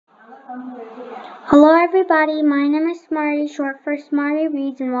Hello everybody, my name is Smarty, short for Smarty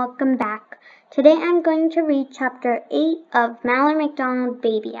Reads, and welcome back. Today I'm going to read Chapter 8 of Mallory McDonald,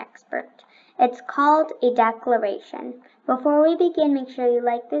 Baby Expert. It's called A Declaration. Before we begin, make sure you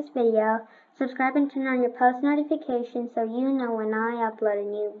like this video, subscribe and turn on your post notifications so you know when I upload a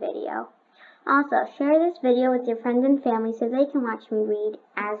new video. Also, share this video with your friends and family so they can watch me read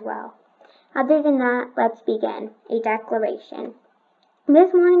as well. Other than that, let's begin. A Declaration.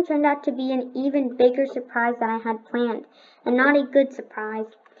 This morning turned out to be an even bigger surprise than I had planned, and not a good surprise.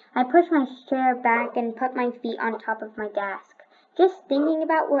 I pushed my chair back and put my feet on top of my desk. Just thinking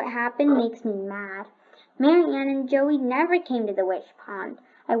about what happened makes me mad. Mary Ann and Joey never came to the wish pond.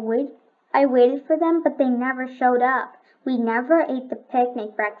 I waited for them, but they never showed up. We never ate the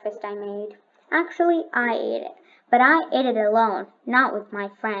picnic breakfast I made. Actually, I ate it. But I ate it alone, not with my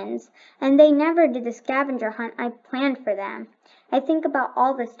friends, and they never did the scavenger hunt I planned for them. I think about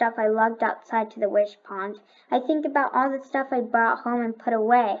all the stuff I lugged outside to the wish pond. I think about all the stuff I brought home and put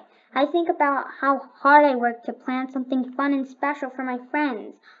away. I think about how hard I worked to plan something fun and special for my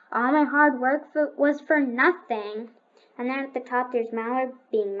friends. All my hard work was for nothing. And then at the top there's Mallory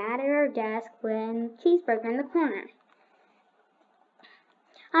being mad at her desk with cheeseburger in the corner.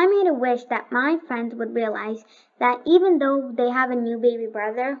 I made a wish that my friends would realize that even though they have a new baby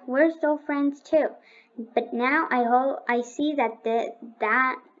brother, we're still friends too. But now I see that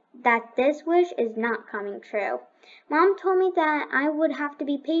this wish is not coming true. Mom told me that I would have to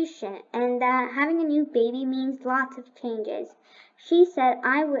be patient and that having a new baby means lots of changes. She said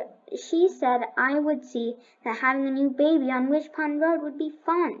I would see that having a new baby on Wish Pond Road would be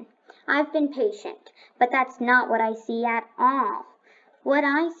fun. I've been patient, but that's not what I see at all. What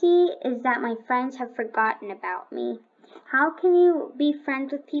I see is that my friends have forgotten about me. How can you be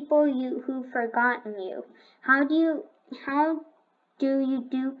friends with people who've forgotten you? How do you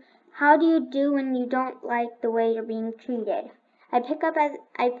do when you don't like the way you're being treated? I pick at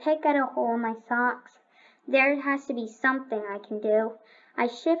a hole in my socks. There has to be something I can do. I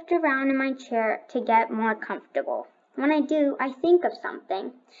shift around in my chair to get more comfortable. When I do, I think of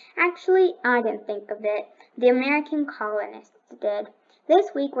something. Actually, I didn't think of it. The American colonists did.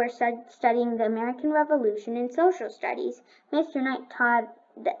 This week we're studying the American Revolution in social studies. Mr. Knight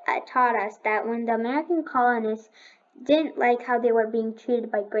taught us that when the American colonists didn't like how they were being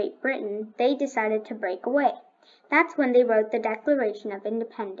treated by Great Britain, they decided to break away. That's when they wrote the Declaration of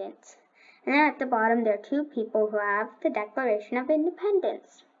Independence. And then at the bottom there are two people who have the Declaration of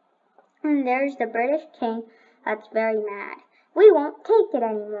Independence. And there's the British king that's very mad. We won't take it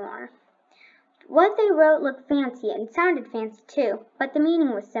anymore. What they wrote looked fancy and sounded fancy too, but the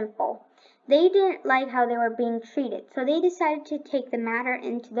meaning was simple. They didn't like how they were being treated, so they decided to take the matter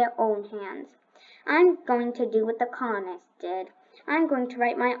into their own hands. I'm going to do what the colonists did. I'm going to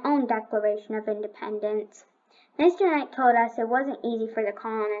write my own Declaration of Independence. Mr. Knight told us it wasn't easy for the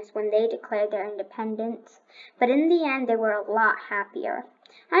colonists when they declared their independence, but in the end they were a lot happier.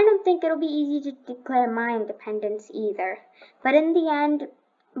 I don't think it'll be easy to declare my independence either, but in the end,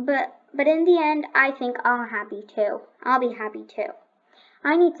 I think I'll be happy too.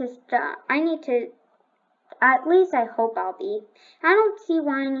 At least I hope I'll be. I don't see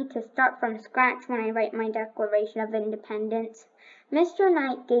why I need to start from scratch when I write my Declaration of Independence. Mr.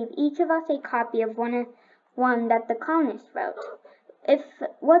 Knight gave each of us a copy of one that the colonists wrote. If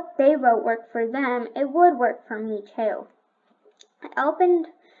what they wrote worked for them, it would work for me too. I open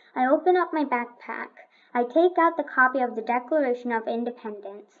up my backpack. I take out the copy of the Declaration of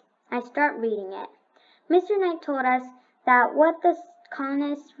Independence. I start reading it. Mr. Knight told us that what the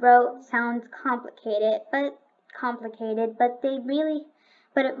colonists wrote sounds complicated, but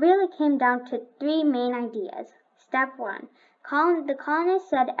it really came down to three main ideas. Step 1. The colonists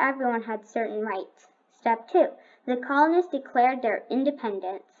said everyone had certain rights. Step 2. The colonists declared their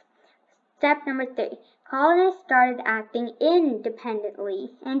independence. Step number 3. Colonists started acting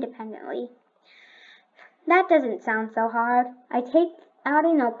independently. That doesn't sound so hard. I take out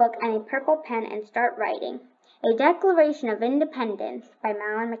a notebook and a purple pen and start writing. A Declaration of Independence by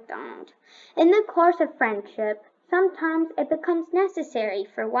Mallory McDonald. In the course of friendship, sometimes it becomes necessary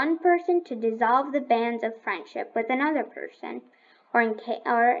for one person to dissolve the bands of friendship with another person, or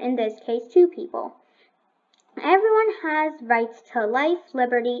in this case, two people. Everyone has rights to life,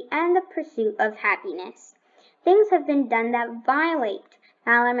 liberty, and the pursuit of happiness. Things have been done that violate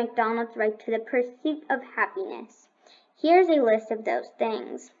Mallory McDonald's right to the pursuit of happiness. Here's a list of those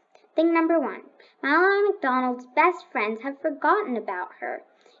things. Thing number 1. Mallory McDonald's best friends have forgotten about her.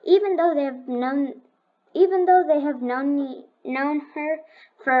 Even though they have known her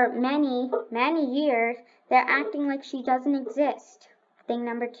for many years, they're acting like she doesn't exist. Thing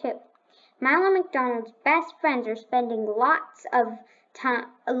number 2. Mallory McDonald's best friends are spending lots of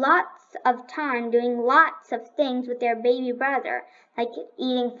time doing lots of things with their baby brother, like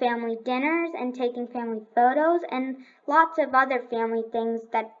eating family dinners and taking family photos and lots of other family things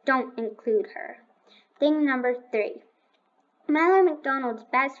that don't include her. Thing number 3. Mallory McDonald's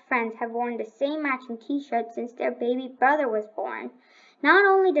best friends have worn the same matching t-shirt since their baby brother was born. Not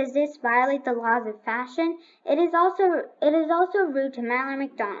only does this violate the laws of fashion, it is also rude to Mallory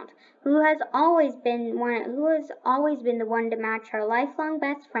McDonald, who has always been the one to match her lifelong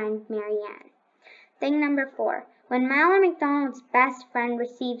best friend, Mary Ann. Thing number 4. When Mallory McDonald's best friend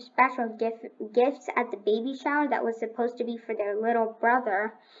received special gifts at the baby shower that was supposed to be for their little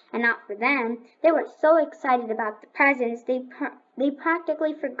brother and not for them, they were so excited about the presents they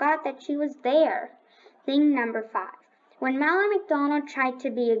practically forgot that she was there. Thing number 5. When Mallory McDonald tried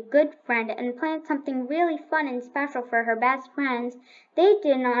to be a good friend and planned something really fun and special for her best friends, they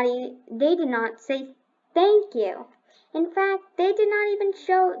did not say thank you. In fact, they didn't even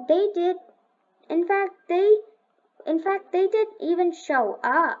show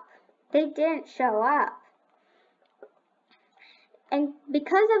up. They didn't show up. And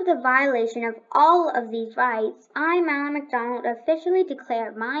because of the violation of all of these rights, I, Mallory McDonald, officially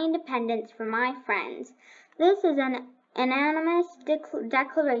declare my independence from my friends. This is an unanimous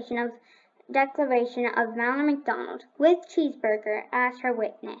declaration of Mallory McDonald, with Cheeseburger as her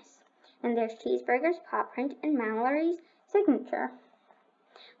witness. And there's Cheeseburger's paw print and Mallory's signature.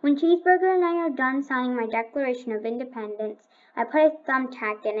 When Cheeseburger and I are done signing my Declaration of Independence, I put a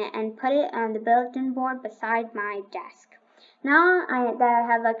thumbtack in it and put it on the bulletin board beside my desk. Now that I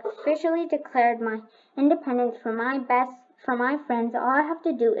have officially declared my independence from my friends, all I have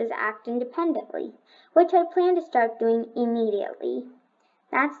to do is act independently, which I plan to start doing immediately.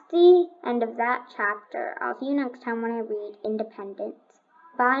 That's the end of that chapter. I'll see you next time when I read Independence.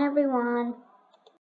 Bye, everyone.